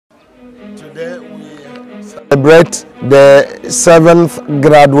Today we celebrate the 7th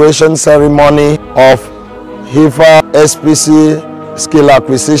graduation ceremony of HIFA SPC Skill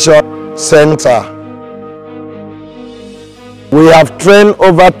Acquisition Center. We have trained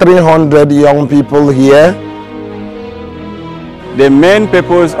over 300 young people here. The main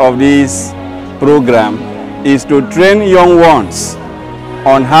purpose of this program is to train young ones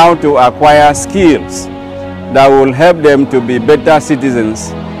on how to acquire skills that will help them to be better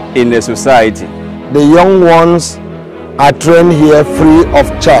citizens in the society. The young ones are trained here free of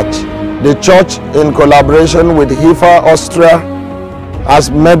charge. The church, in collaboration with HIFA Austria,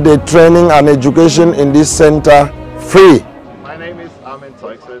 has made the training and education in this center free. My name is I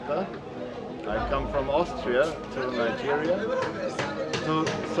come from Austria to Nigeria to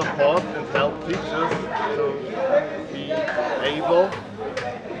support and help teachers to be able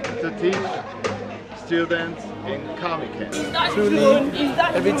to teach students in Kami camp. Truly,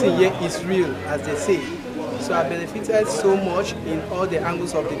 everything here is real, as they say. So I benefited so much in all the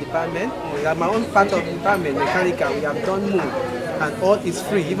angles of the department. At my own part of the department, mechanical, we have done more. And all is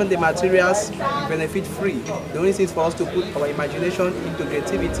free, even the materials benefit free. The only thing is for us to put our imagination into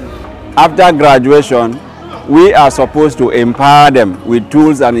creativity. After graduation, we are supposed to empower them with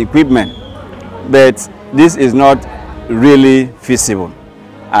tools and equipment, but this is not really feasible.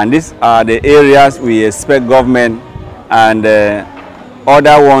 And these are the areas we expect government and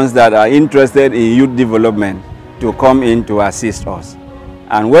other ones that are interested in youth development to come in to assist us.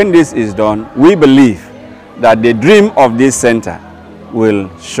 And when this is done, we believe that the dream of this center will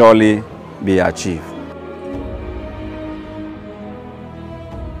surely be achieved.